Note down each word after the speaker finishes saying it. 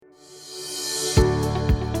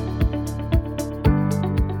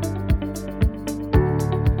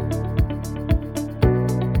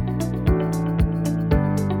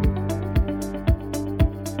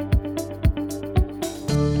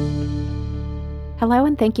Hello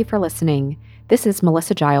and thank you for listening. This is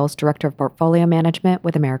Melissa Giles, Director of Portfolio Management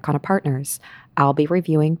with Americana Partners. I'll be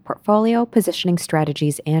reviewing portfolio positioning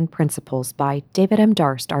strategies and principles by David M.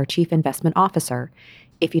 Darst, our Chief Investment Officer.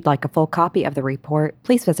 If you'd like a full copy of the report,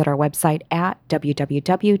 please visit our website at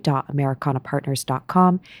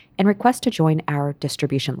www.americanapartners.com and request to join our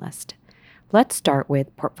distribution list. Let's start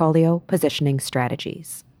with portfolio positioning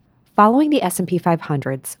strategies. Following the S&P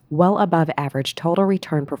 500's well above average total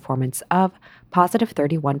return performance of positive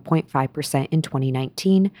 31.5% in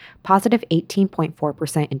 2019, positive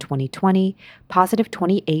 18.4% in 2020, positive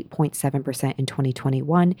 28.7% in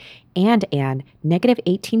 2021, and an negative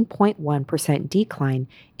 18.1% decline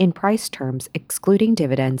in price terms excluding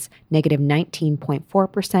dividends, negative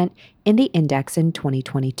 19.4% in the index in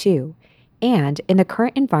 2022. And in the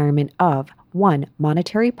current environment of 1.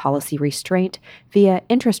 Monetary policy restraint via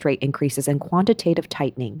interest rate increases and quantitative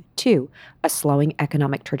tightening. 2. A slowing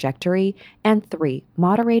economic trajectory. And 3.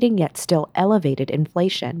 Moderating yet still elevated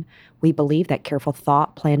inflation. We believe that careful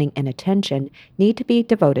thought, planning, and attention need to be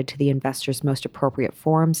devoted to the investor's most appropriate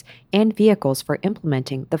forms and vehicles for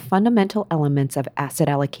implementing the fundamental elements of asset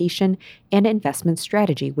allocation and investment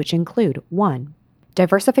strategy, which include 1.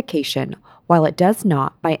 Diversification. While it does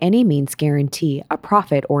not by any means guarantee a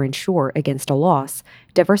profit or insure against a loss,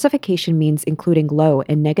 diversification means including low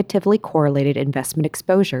and negatively correlated investment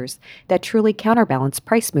exposures that truly counterbalance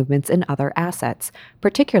price movements in other assets,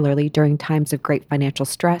 particularly during times of great financial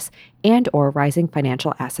stress and/or rising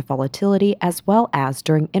financial asset volatility, as well as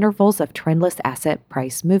during intervals of trendless asset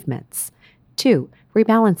price movements. 2.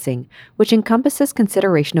 Rebalancing, which encompasses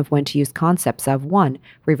consideration of when to use concepts of 1.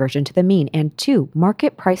 Reversion to the mean, and 2.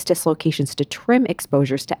 Market price dislocations to trim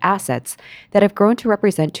exposures to assets that have grown to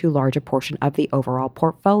represent too large a portion of the overall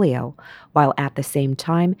portfolio, while at the same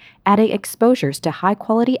time adding exposures to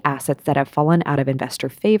high-quality assets that have fallen out of investor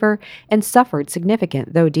favor and suffered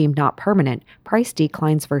significant, though deemed not permanent, price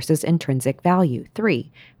declines versus intrinsic value. 3.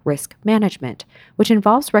 Risk management, which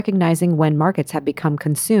involves recognizing when markets have become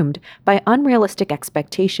consumed by unrealistic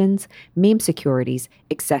expectations, meme securities,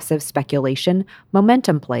 excessive speculation,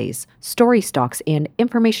 momentum plays, story stocks, and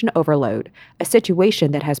information overload, a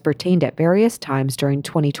situation that has pertained at various times during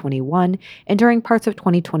 2021 and during parts of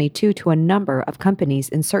 2022 to a number of companies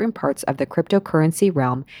in certain parts of the cryptocurrency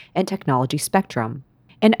realm and technology spectrum.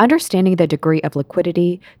 And understanding the degree of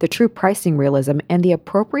liquidity, the true pricing realism, and the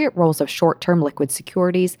appropriate roles of short-term liquid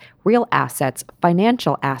securities, real assets,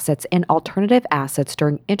 financial assets, and alternative assets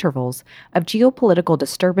during intervals of geopolitical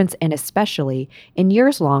disturbance and especially in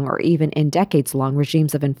years-long or even in decades-long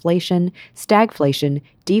regimes of inflation, stagflation,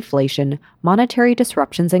 deflation, monetary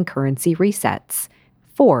disruptions, and currency resets.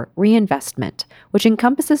 4. Reinvestment, which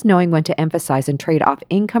encompasses knowing when to emphasize and trade off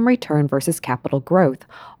income return versus capital growth,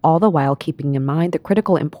 all the while keeping in mind the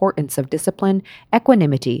critical importance of discipline,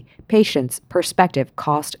 equanimity, patience, perspective,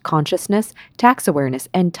 cost consciousness, tax awareness,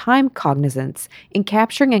 and time cognizance in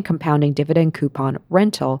capturing and compounding dividend coupon,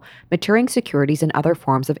 rental, maturing securities, and other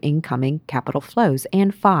forms of incoming capital flows.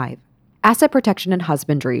 And 5. Asset protection and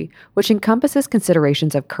husbandry, which encompasses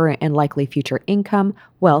considerations of current and likely future income,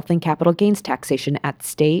 wealth, and capital gains taxation at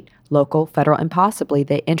state, local, federal, and possibly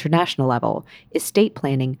the international level, estate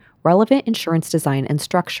planning, relevant insurance design and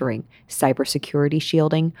structuring, cybersecurity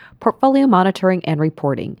shielding, portfolio monitoring and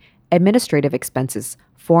reporting, administrative expenses,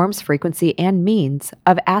 forms, frequency, and means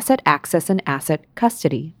of asset access and asset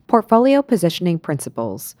custody. Portfolio positioning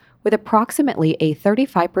principles. With approximately a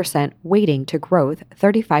 35% weighting to growth,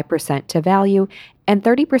 35% to value, and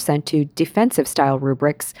 30% to defensive style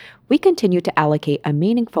rubrics, we continue to allocate a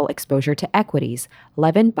meaningful exposure to equities,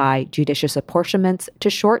 leavened by judicious apportionments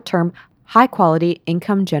to short-term, high-quality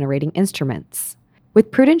income-generating instruments. With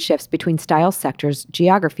prudent shifts between style sectors,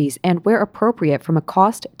 geographies, and where appropriate from a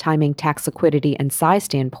cost, timing, tax liquidity, and size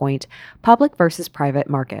standpoint, public versus private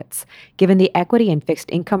markets. Given the equity and fixed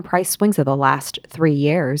income price swings of the last 3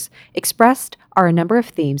 years, expressed are a number of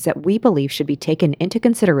themes that we believe should be taken into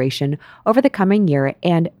consideration over the coming year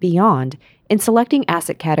and beyond in selecting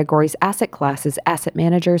asset categories, asset classes, asset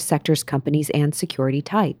managers, sectors, companies, and security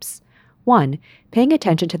types. 1. Paying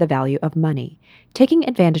attention to the value of money. Taking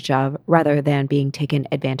advantage of, rather than being taken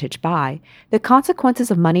advantage by, the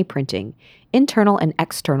consequences of money printing, internal and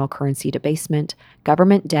external currency debasement,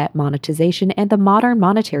 government debt monetization, and the modern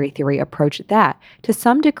monetary theory approach that, to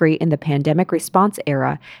some degree in the pandemic response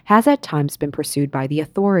era, has at times been pursued by the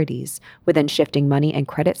authorities, within shifting money and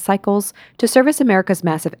credit cycles to service America's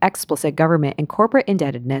massive explicit government and corporate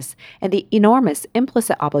indebtedness and the enormous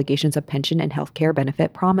implicit obligations of pension and health care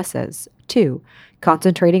benefit promises. 2.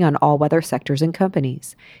 Concentrating on all-weather sectors and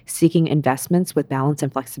companies, seeking investments with balance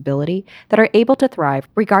and flexibility that are able to thrive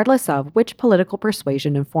regardless of which political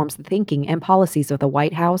persuasion informs the thinking and policies of the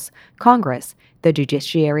White House, Congress, the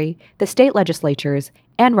judiciary, the state legislatures,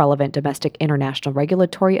 and relevant domestic international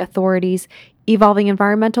regulatory authorities, evolving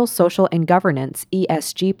environmental, social, and governance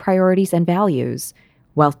 (ESG) priorities and values,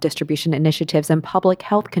 wealth distribution initiatives and public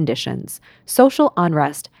health conditions, social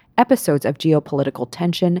unrest, episodes of geopolitical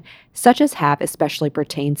tension, such as have especially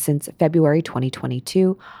pertained since February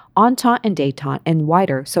 2022, entente and détente, and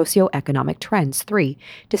wider socioeconomic trends. 3.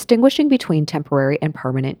 Distinguishing between temporary and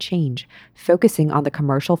permanent change, focusing on the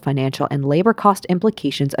commercial, financial, and labor cost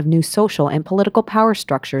implications of new social and political power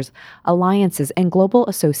structures, alliances, and global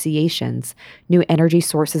associations, new energy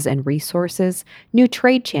sources and resources, new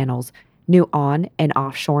trade channels, new on- and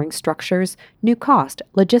offshoring structures, new cost,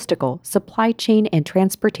 logistical, supply chain, and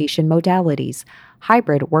transportation modalities,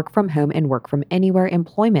 hybrid work from home and work from anywhere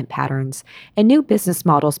employment patterns, and new business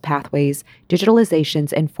models, pathways,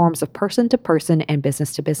 digitalizations, and forms of person-to-person and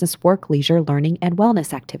business-to-business work, leisure, learning, and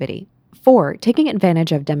wellness activity. 4. Taking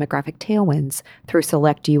advantage of demographic tailwinds through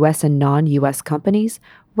select U.S. and non-U.S. companies,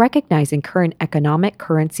 recognizing current economic,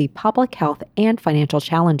 currency, public health, and financial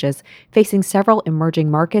challenges facing several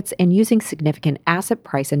emerging markets and using significant asset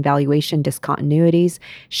price and valuation discontinuities,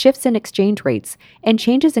 shifts in exchange rates, and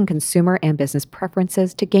changes in consumer and business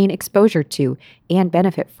preferences to gain exposure to and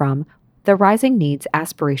benefit from the rising needs,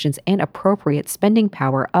 aspirations, and appropriate spending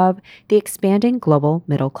power of the expanding global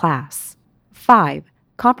middle class. 5.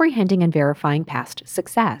 Comprehending and verifying past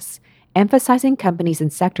success, emphasizing companies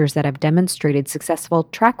and sectors that have demonstrated successful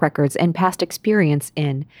track records and past experience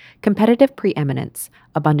in competitive preeminence,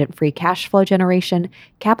 abundant free cash flow generation,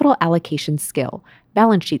 capital allocation skill,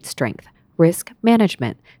 balance sheet strength, risk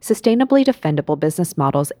management, sustainably defendable business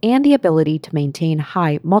models, and the ability to maintain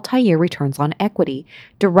high multi-year returns on equity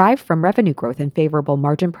derived from revenue growth and favorable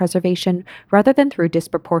margin preservation rather than through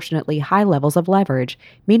disproportionately high levels of leverage,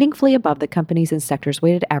 meaningfully above the company's and sector's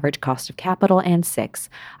weighted average cost of capital. And 6.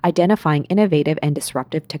 Identifying innovative and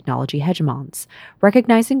disruptive technology hegemons,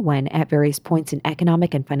 recognizing when, at various points in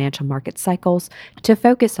economic and financial market cycles, to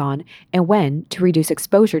focus on and when to reduce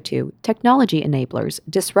exposure to technology enablers,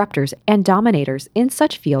 disruptors, and dominators in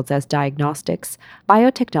such fields as diagnostics,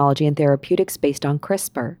 biotechnology and therapeutics based on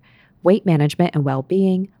CRISPR, weight management and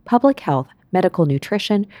well-being, public health, medical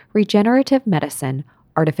nutrition, regenerative medicine,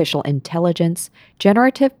 artificial intelligence,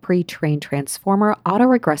 generative pre-trained transformer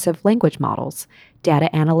autoregressive language models, data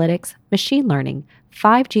analytics, machine learning,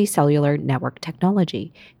 5G cellular network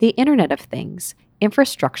technology, the Internet of Things,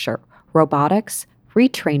 infrastructure, robotics,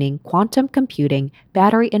 retraining, quantum computing,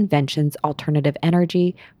 battery inventions, alternative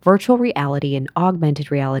energy, virtual reality and augmented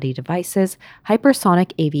reality devices,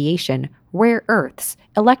 hypersonic aviation, rare earths,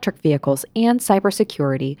 electric vehicles, and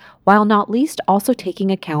cybersecurity, while not least also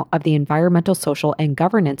taking account of the environmental, social, and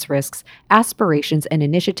governance risks, aspirations, and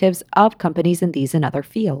initiatives of companies in these and other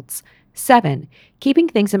fields. 7. Keeping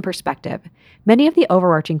things in perspective. Many of the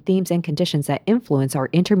overarching themes and conditions that influence our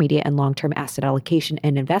intermediate and long-term asset allocation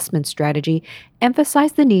and investment strategy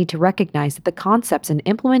emphasize the need to recognize that the concepts and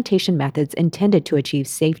implementation methods intended to achieve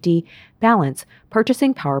safety, balance,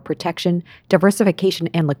 purchasing power protection, diversification,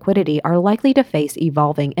 and liquidity are likely to face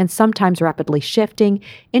evolving and sometimes rapidly shifting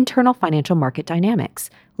internal financial market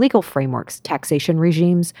dynamics, legal frameworks, taxation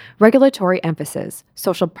regimes, regulatory emphasis,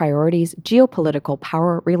 social priorities, geopolitical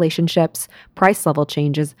power relationships, price level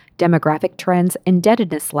changes, demographic trends,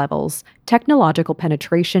 indebtedness levels, technological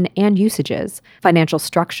penetration and usages, financial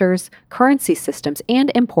structures, currency systems,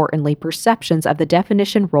 and importantly, perceptions of the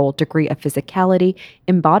definition, role, degree of physicality,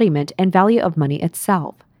 embodiment, and value of money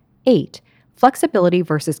itself. 8. Flexibility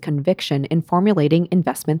versus conviction in formulating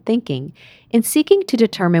investment thinking. In seeking to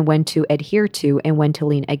determine when to adhere to and when to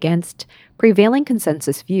lean against prevailing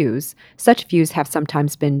consensus views, such views have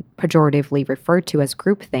sometimes been pejoratively referred to as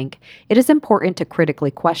groupthink, it is important to critically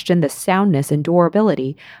question the soundness and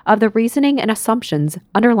durability of the reasoning and assumptions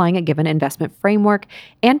underlying a given investment framework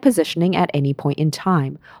and positioning at any point in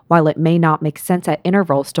time. While it may not make sense at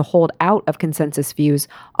intervals to hold out of consensus views,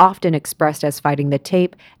 often expressed as fighting the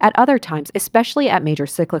tape, at other times, especially at major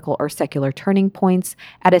cyclical or secular turning points,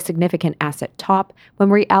 at a significant asset top, when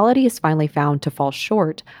reality is finally found to fall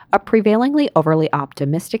short of prevailingly overly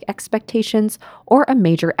optimistic expectations, or a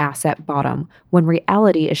major asset bottom, when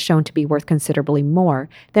reality is shown to be worth considerably more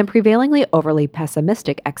than prevailingly overly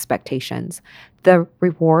pessimistic expectations. The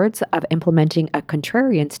rewards of implementing a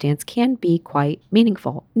contrarian stance can be quite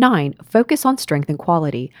meaningful. 9. Focus on strength and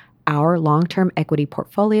quality. Our long-term equity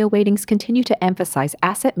portfolio weightings continue to emphasize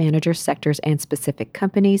asset managers, sectors, and specific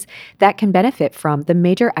companies that can benefit from the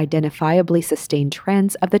major identifiably sustained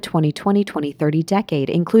trends of the 2020-2030 decade,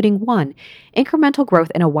 including 1. Incremental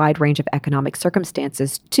growth in a wide range of economic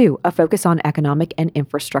circumstances, 2. A focus on economic and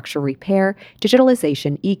infrastructure repair,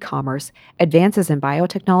 digitalization, e-commerce, advances in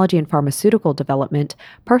biotechnology and pharmaceutical development,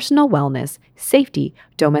 personal wellness, safety,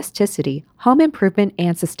 domesticity, home improvement,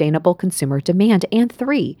 and sustainable consumer demand, and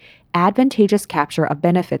 3. Advantageous capture of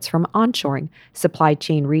benefits from onshoring, supply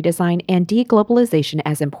chain redesign, and deglobalization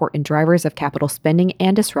as important drivers of capital spending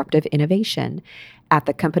and disruptive innovation. At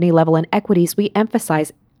the company level in equities, we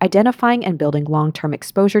emphasize identifying and building long-term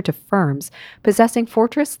exposure to firms possessing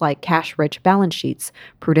fortress-like cash-rich balance sheets,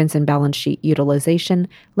 prudence in balance sheet utilization,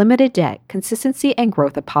 limited debt, consistency and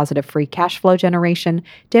growth of positive free cash flow generation,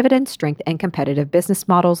 dividend strength, and competitive business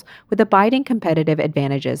models with abiding competitive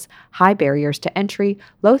advantages, high barriers to entry,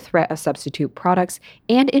 low threat of substitute products,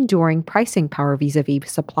 and enduring pricing power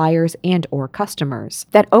vis-a-vis suppliers and or customers.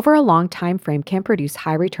 That over a long time frame can produce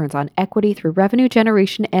high returns on equity through revenue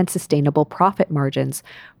generation and sustainable profit margins,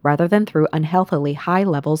 rather than through unhealthily high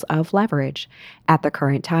levels of leverage. At the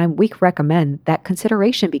current time, we recommend that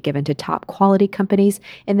consideration be given to top quality companies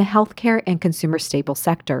in the healthcare and consumer staple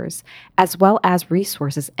sectors, as well as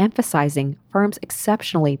resources emphasizing firms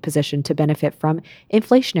exceptionally positioned to benefit from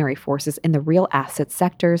inflationary forces in the real asset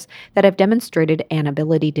sectors that have demonstrated an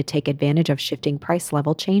ability to take advantage of shifting price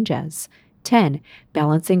level changes. 10.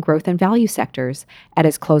 Balancing growth and value sectors. At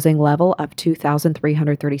its closing level of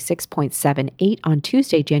 2,336.78 on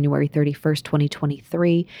Tuesday, January 31st,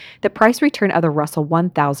 2023, the price return of the Russell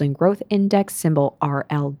 1000 Growth Index, symbol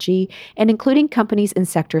RLG, and including companies in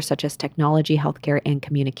sectors such as technology, healthcare, and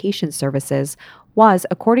communication services, was,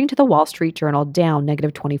 according to the Wall Street Journal, down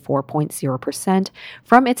negative 24.0%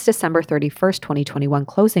 from its December 31st, 2021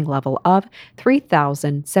 closing level of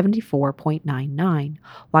 3,074.99,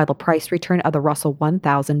 while the price return of the Russell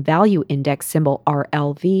 1000 Value Index, symbol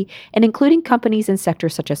RLV, and including companies in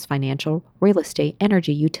sectors such as financial, real estate,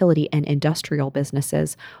 energy, utility, and industrial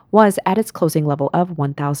businesses, was at its closing level of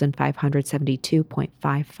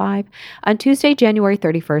 1,572.55 on Tuesday, January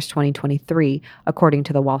 31st, 2023, according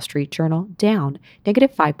to the Wall Street Journal, down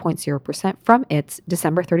negative 5.0% from its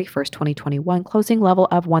December 31st, 2021 closing level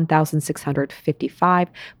of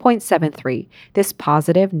 1,655.73. This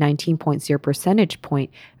positive 19.0 percentage point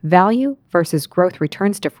value versus growth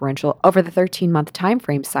returns differential over the 13-month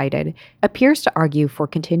timeframe cited appears to argue for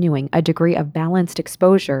continuing a degree of balanced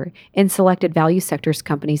exposure in selected value sectors,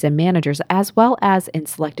 companies, and managers, as well as in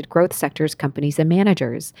selected growth sectors, companies, and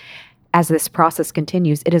managers. As this process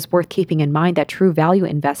continues, it is worth keeping in mind that true value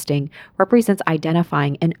investing represents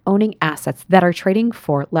identifying and owning assets that are trading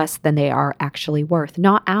for less than they are actually worth,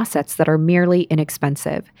 not assets that are merely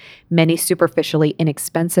inexpensive. Many superficially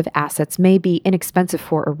inexpensive assets may be inexpensive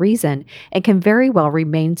for a reason and can very well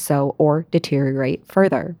remain so or deteriorate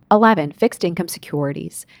further. 11. Fixed income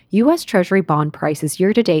securities. U.S. Treasury bond prices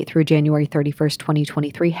year-to-date through January 31st,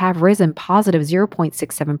 2023 have risen positive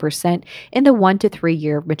 0.67% in the 1 to 3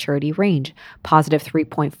 year maturity range, positive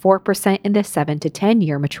 3.4% in the 7 to 10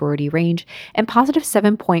 year maturity range, and positive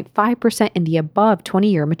 7.5% in the above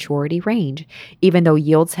 20-year maturity range. Even though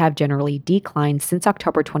yields have generally declined since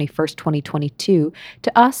October 21st, 2022,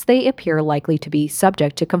 to us they appear likely to be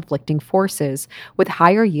subject to conflicting forces, with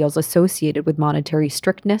higher yields associated with monetary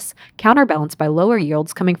strictness, counterbalanced by lower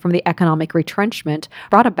yields coming from the economic retrenchment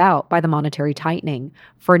brought about by the monetary tightening.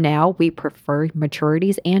 For now, we prefer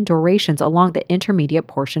maturities and durations along the intermediate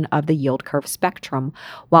portion of the yield curve spectrum,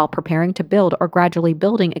 while preparing to build or gradually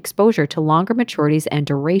building exposure to longer maturities and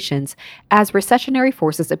durations, as recessionary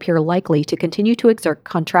forces appear likely to continue to exert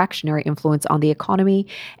contractionary influence on the economy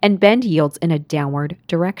and bend yields in a downward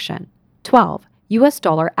direction. 12. U.S.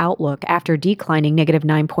 dollar outlook after declining negative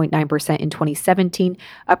 9.9% in 2017,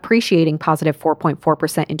 appreciating positive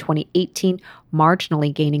 4.4% in 2018,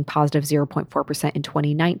 marginally gaining positive 0.4% in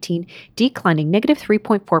 2019, declining negative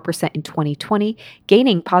 3.4% in 2020,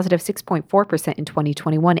 gaining positive 6.4% in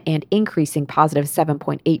 2021, and increasing positive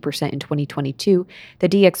 7.8% in 2022. The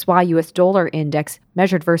DXY US dollar index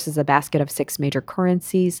measured versus a basket of 6 major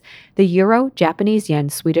currencies: the euro, Japanese yen,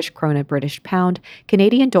 Swedish krona, British pound,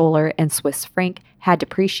 Canadian dollar, and Swiss franc, had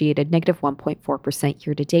depreciated negative 1.4%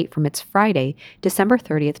 year to date from its Friday, December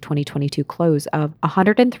 30th, 2022 close of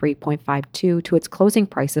 103.52 to its closing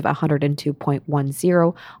price of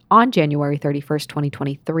 102.10 on January 31st,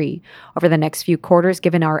 2023. Over the next few quarters,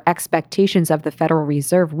 given our expectations of the Federal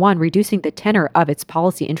Reserve, 1, reducing the tenor of its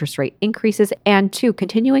policy interest rate increases, and 2,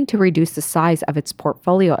 continuing to reduce the size of its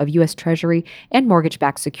portfolio of U.S. Treasury and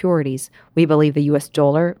mortgage-backed securities, we believe the U.S.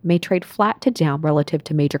 dollar may trade flat to down relative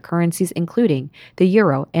to major currencies, including the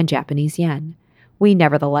euro and Japanese yen. We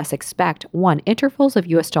nevertheless expect 1, intervals of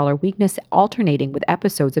U.S. dollar weakness alternating with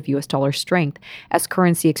episodes of U.S. dollar strength as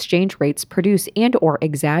currency exchange rates produce and or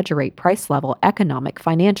exaggerate price level, economic,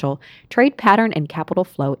 financial, trade pattern, and capital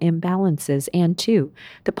flow imbalances, and 2,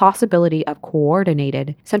 the possibility of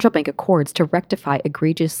coordinated central bank accords to rectify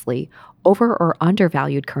egregiously over or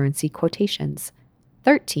undervalued currency quotations.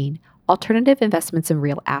 13. Alternative investments in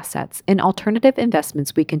real assets. In alternative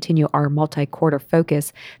investments, we continue our multi-quarter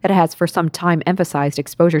focus that has for some time emphasized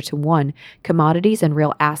exposure to 1, commodities and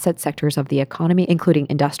real asset sectors of the economy, including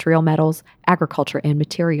industrial metals, agriculture, and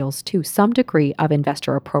materials. 2, some degree of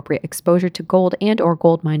investor-appropriate exposure to gold and or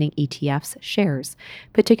gold mining ETFs shares,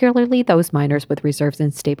 particularly those miners with reserves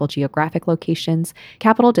in stable geographic locations,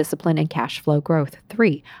 capital discipline, and cash flow growth.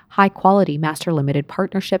 3, high-quality master limited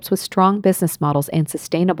partnerships with strong business models and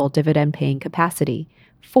sustainable dividend-paying capacity.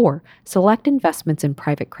 4, select investments in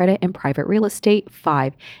private credit and private real estate.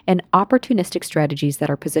 5, and opportunistic strategies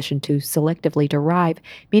that are positioned to selectively derive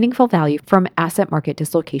meaningful value from asset market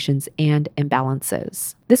dislocations and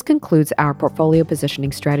imbalances. This concludes our portfolio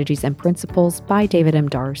positioning strategies and principles by David M.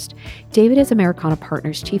 Darst. David is Americana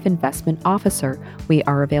Partners Chief Investment Officer. We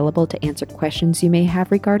are available to answer questions you may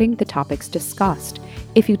have regarding the topics discussed.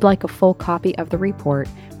 If you'd like a full copy of the report,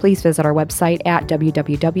 please visit our website at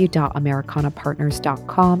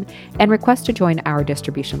www.americanapartners.com and request to join our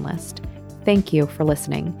distribution list. Thank you for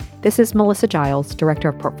listening. This is Melissa Giles, Director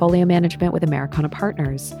of Portfolio Management with Americana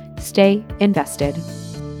Partners. Stay invested.